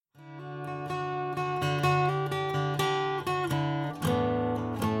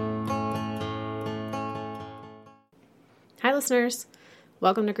Hi, listeners.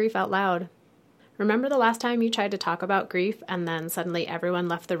 Welcome to Grief Out Loud. Remember the last time you tried to talk about grief and then suddenly everyone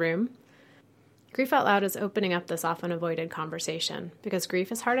left the room? Grief Out Loud is opening up this often avoided conversation because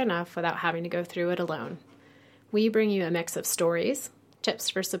grief is hard enough without having to go through it alone. We bring you a mix of stories, tips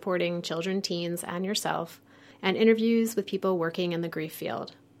for supporting children, teens, and yourself, and interviews with people working in the grief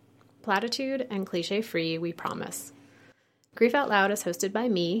field. Platitude and cliche-free, we promise. Grief Out Loud is hosted by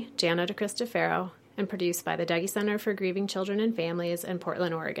me, Jana DeCristofaro, and produced by the Dougy Center for Grieving Children and Families in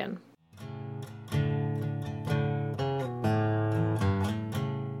Portland, Oregon.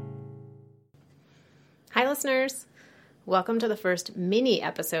 Hi, listeners. Welcome to the first mini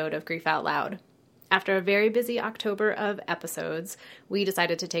episode of Grief Out Loud. After a very busy October of episodes, we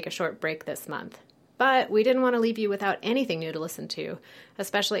decided to take a short break this month. But we didn't want to leave you without anything new to listen to,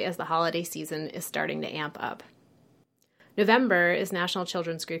 especially as the holiday season is starting to amp up. November is National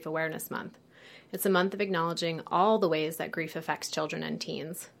Children's Grief Awareness Month. It's a month of acknowledging all the ways that grief affects children and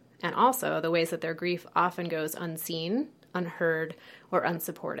teens, and also the ways that their grief often goes unseen, unheard, or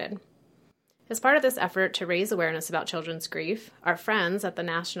unsupported. As part of this effort to raise awareness about children's grief, our friends at the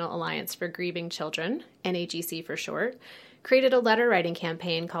National Alliance for Grieving Children, NAGC for short, created a letter writing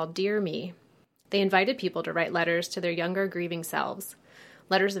campaign called Dear Me. They invited people to write letters to their younger grieving selves,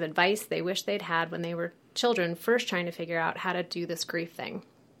 letters of advice they wish they'd had when they were children first trying to figure out how to do this grief thing.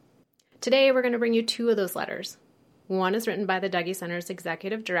 Today, we're going to bring you two of those letters. One is written by the Dougy Center's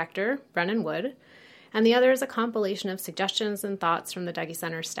Executive Director, Brennan Wood, and the other is a compilation of suggestions and thoughts from the Dougy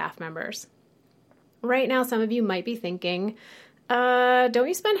Center's staff members. Right now, some of you might be thinking, don't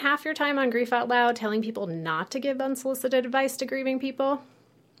you spend half your time on Grief Out Loud telling people not to give unsolicited advice to grieving people?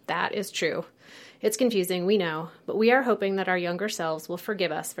 That is true. It's confusing, we know, but we are hoping that our younger selves will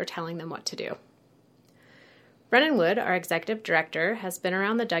forgive us for telling them what to do. Brennan Wood, our executive director, has been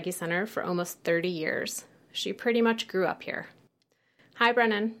around the Dougy Center for almost 30 years. She pretty much grew up here. Hi,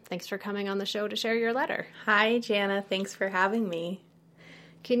 Brennan. Thanks for coming on the show to share your letter. Hi, Jana. Thanks for having me.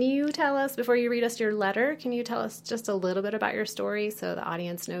 Can you tell us, before you read us your letter, can you tell us just a little bit about your story so the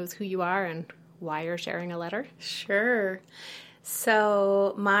audience knows who you are and why you're sharing a letter? Sure.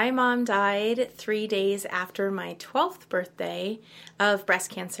 So my mom died 3 days after my 12th birthday of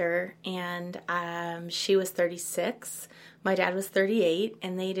breast cancer, and she was 36. My dad was 38,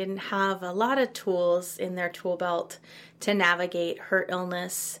 and they didn't have a lot of tools in their tool belt to navigate her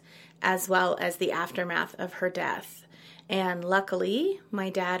illness as well as the aftermath of her death. And luckily, my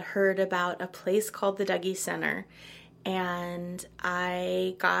dad heard about a place called the Dougy Center, and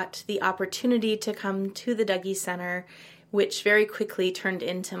I got the opportunity to come to the Dougy Center, which very quickly turned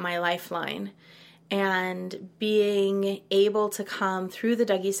into my lifeline. And being able to come through the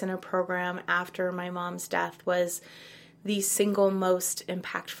Dougy Center program after my mom's death was the single most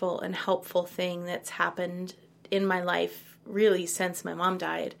impactful and helpful thing that's happened in my life, really, since my mom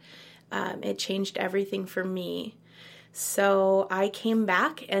died. It changed everything for me. So I came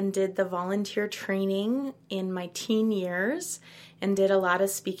back and did the volunteer training in my teen years and did a lot of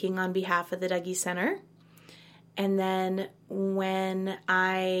speaking on behalf of the Dougy Center. And then when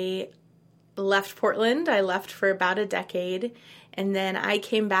I left Portland, I left for about a decade, and then I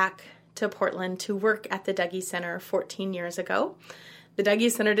came back to Portland to work at the Dougy Center 14 years ago. The Dougy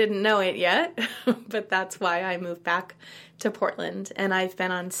Center didn't know it yet, but that's why I moved back to Portland. And I've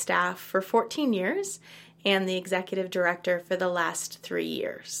been on staff for 14 years and the executive director for the last 3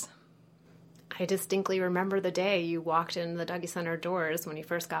 years. I distinctly remember the day you walked in the Dougy Center doors when you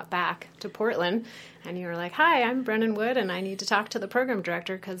first got back to Portland, and you were like, "Hi, I'm Brennan Wood, and I need to talk to the program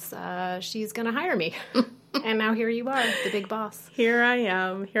director because she's going to hire me." And now here you are, the big boss. Here I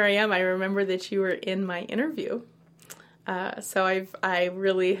am. I remember that you were in my interview. So I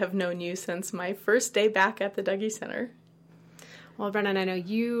really have known you since my first day back at the Dougy Center. Well, Brennan, I know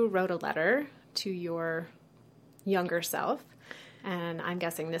you wrote a letter to your younger self. And I'm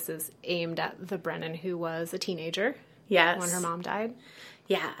guessing this is aimed at the Brennan who was a teenager. Yes. When her mom died.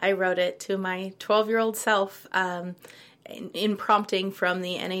 Yeah, I wrote it to my 12-year-old self in prompting from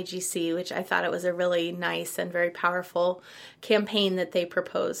the NAGC, which I thought it was a really nice and very powerful campaign that they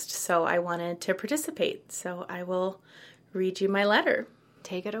proposed. So I wanted to participate. So I will read you my letter.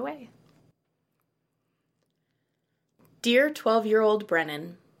 Take it away. Dear 12-year-old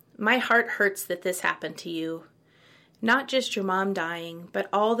Brennan, my heart hurts that this happened to you. Not just your mom dying, but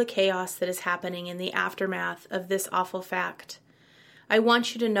all the chaos that is happening in the aftermath of this awful fact. I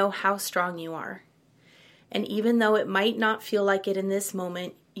want you to know how strong you are. And even though it might not feel like it in this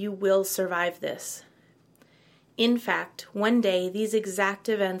moment, you will survive this. In fact, one day these exact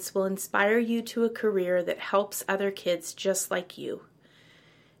events will inspire you to a career that helps other kids just like you.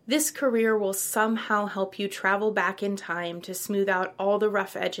 This career will somehow help you travel back in time to smooth out all the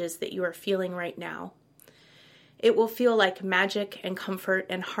rough edges that you are feeling right now. It will feel like magic and comfort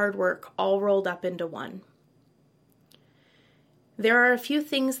and hard work all rolled up into one. There are a few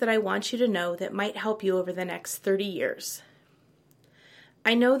things that I want you to know that might help you over the next 30 years.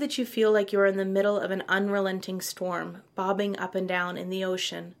 I know that you feel like you're in the middle of an unrelenting storm, bobbing up and down in the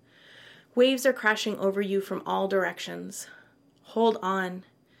ocean. Waves are crashing over you from all directions. Hold on.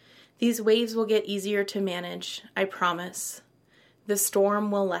 These waves will get easier to manage, I promise. The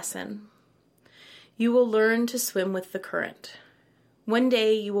storm will lessen. You will learn to swim with the current. One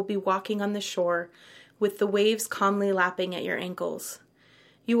day you will be walking on the shore with the waves calmly lapping at your ankles.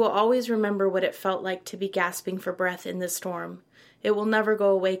 You will always remember what it felt like to be gasping for breath in the storm. It will never go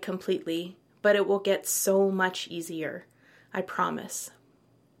away completely, but it will get so much easier, I promise.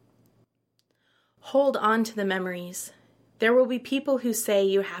 Hold on to the memories. There will be people who say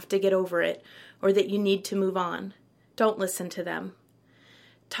you have to get over it or that you need to move on. Don't listen to them.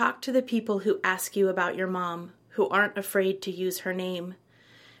 Talk to the people who ask you about your mom, who aren't afraid to use her name.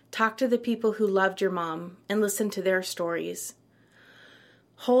 Talk to the people who loved your mom and listen to their stories.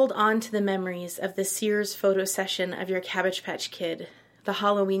 Hold on to the memories of the Sears photo session of your Cabbage Patch Kid, the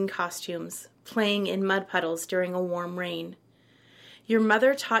Halloween costumes, playing in mud puddles during a warm rain. Your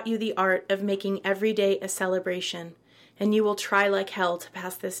mother taught you the art of making every day a celebration, and you will try like hell to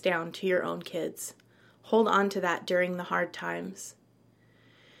pass this down to your own kids. Hold on to that during the hard times.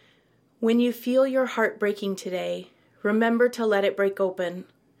 When you feel your heart breaking today, remember to let it break open,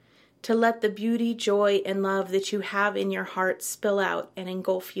 to let the beauty, joy, and love that you have in your heart spill out and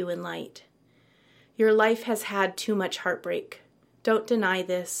engulf you in light. Your life has had too much heartbreak. Don't deny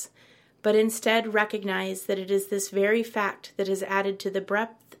this, but instead recognize that it is this very fact that has added to the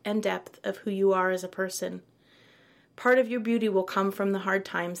breadth and depth of who you are as a person. Part of your beauty will come from the hard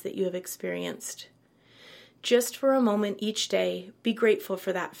times that you have experienced. Just for a moment each day, be grateful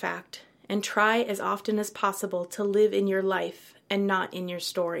for that fact, and try as often as possible to live in your life and not in your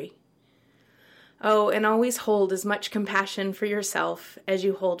story. Oh, and always hold as much compassion for yourself as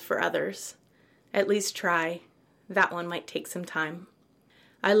you hold for others. At least try. That one might take some time.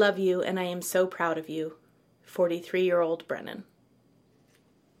 I love you, and I am so proud of you. 43-year-old Brennan.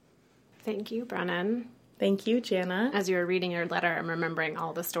 Thank you, Brennan. Thank you, Jana. As you were reading your letter, I'm remembering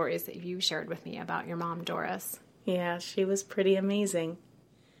all the stories that you shared with me about your mom, Doris. Yeah, she was pretty amazing.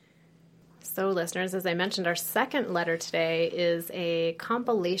 So, listeners, as I mentioned, our second letter today is a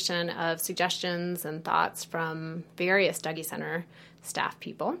compilation of suggestions and thoughts from various Dougy Center staff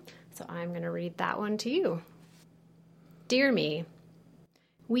people. So I'm going to read that one to you. Dear me,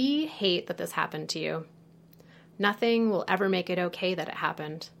 we hate that this happened to you. Nothing will ever make it okay that it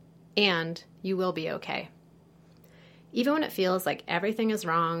happened, and you will be okay. Even when it feels like everything is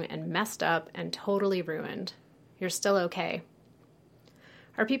wrong and messed up and totally ruined, you're still okay.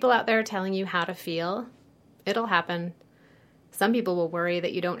 Are people out there telling you how to feel? It'll happen. Some people will worry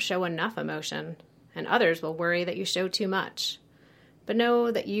that you don't show enough emotion, and others will worry that you show too much. But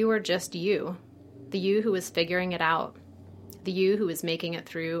know that you are just you, the you who is figuring it out, the you who is making it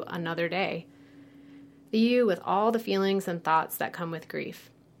through another day, the you with all the feelings and thoughts that come with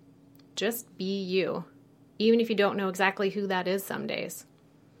grief. Just be you, even if you don't know exactly who that is some days.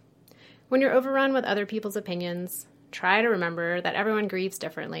 When you're overrun with other people's opinions, try to remember that everyone grieves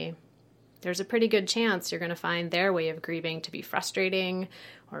differently. There's a pretty good chance you're going to find their way of grieving to be frustrating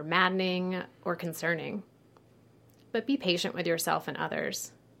or maddening or concerning. But be patient with yourself and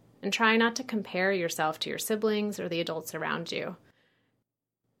others, and try not to compare yourself to your siblings or the adults around you.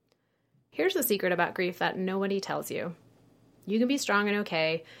 Here's the secret about grief that nobody tells you. You can be strong and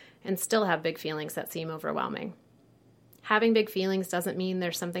okay and still have big feelings that seem overwhelming. Having big feelings doesn't mean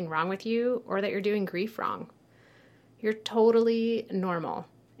there's something wrong with you or that you're doing grief wrong. You're totally normal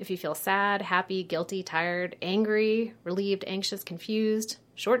if you feel sad, happy, guilty, tired, angry, relieved, anxious, confused,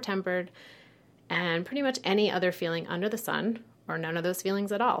 short-tempered, and pretty much any other feeling under the sun, or none of those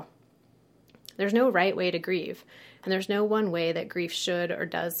feelings at all. There's no right way to grieve, and there's no one way that grief should or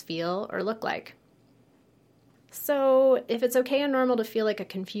does feel or look like. So, if it's okay and normal to feel like a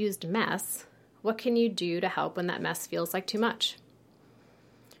confused mess, what can you do to help when that mess feels like too much?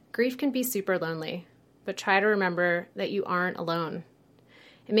 Grief can be super lonely, but try to remember that you aren't alone.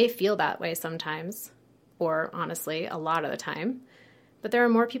 It may feel that way sometimes, or honestly, a lot of the time, but there are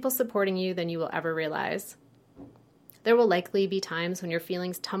more people supporting you than you will ever realize. There will likely be times when your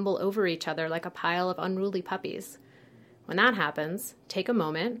feelings tumble over each other like a pile of unruly puppies. When that happens, take a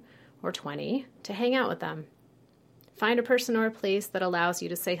moment, or 20, to hang out with them. Find a person or a place that allows you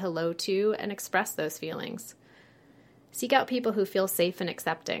to say hello to and express those feelings. Seek out people who feel safe and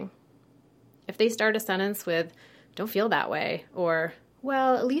accepting. If they start a sentence with, "Don't feel that way," or,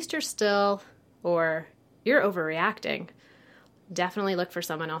 "Well, at least you're still," or, "You're overreacting," definitely look for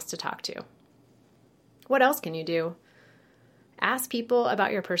someone else to talk to. What else can you do? Ask people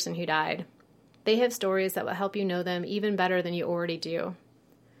about your person who died. They have stories that will help you know them even better than you already do.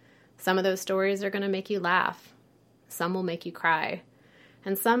 Some of those stories are going to make you laugh. Some will make you cry.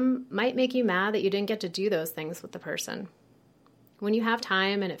 And some might make you mad that you didn't get to do those things with the person. When you have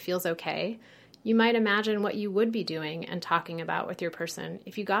time and it feels okay, you might imagine what you would be doing and talking about with your person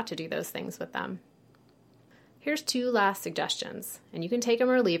if you got to do those things with them. Here's 2 last suggestions, and you can take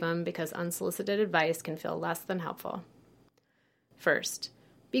them or leave them because unsolicited advice can feel less than helpful. First,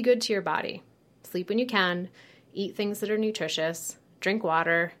 be good to your body. Sleep when you can, eat things that are nutritious, drink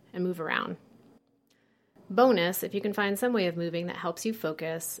water, and move around. Bonus, if you can find some way of moving that helps you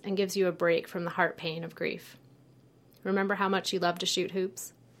focus and gives you a break from the heart pain of grief. Remember how much you love to shoot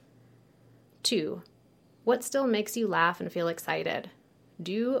hoops? 2, what still makes you laugh and feel excited?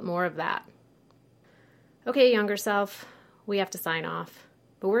 Do more of that. Okay, younger self, we have to sign off,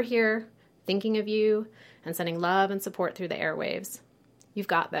 but we're here thinking of you and sending love and support through the airwaves. You've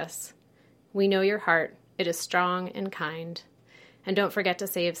got this. We know your heart. It is strong and kind. And don't forget to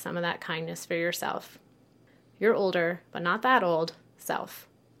save some of that kindness for yourself. Your older, but not that old, self.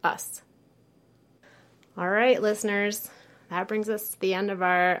 Us. All right, listeners. That brings us to the end of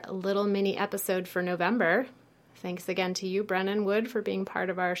our little mini episode for November. Thanks again to you, Brennan Wood, for being part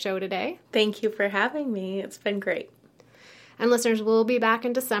of our show today. Thank you for having me. It's been great. And listeners, we'll be back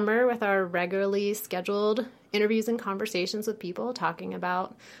in December with our regularly scheduled interviews and conversations with people talking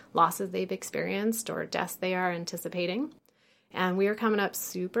about losses they've experienced or deaths they are anticipating. And we are coming up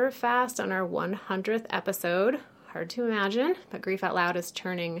super fast on our 100th episode. Hard to imagine, but Grief Out Loud is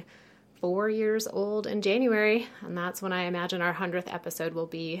turning 4 years old in January, and that's when I imagine our 100th episode will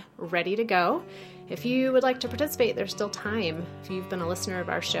be ready to go. If you would like to participate, there's still time. If you've been a listener of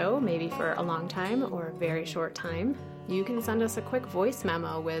our show, maybe for a long time or a very short time, you can send us a quick voice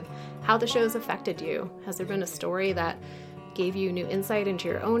memo with how the show's affected you. Has there been a story that gave you new insight into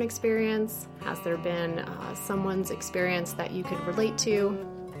your own experience? Has there been someone's experience that you could relate to?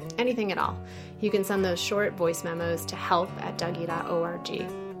 Anything at all. You can send those short voice memos to help@dougie.org.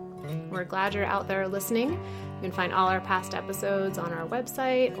 We're glad you're out there listening. You can find all our past episodes on our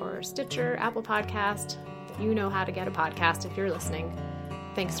website or Stitcher, Apple Podcast. You know how to get a podcast if you're listening.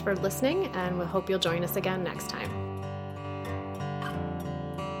 Thanks for listening, and we hope you'll join us again next time.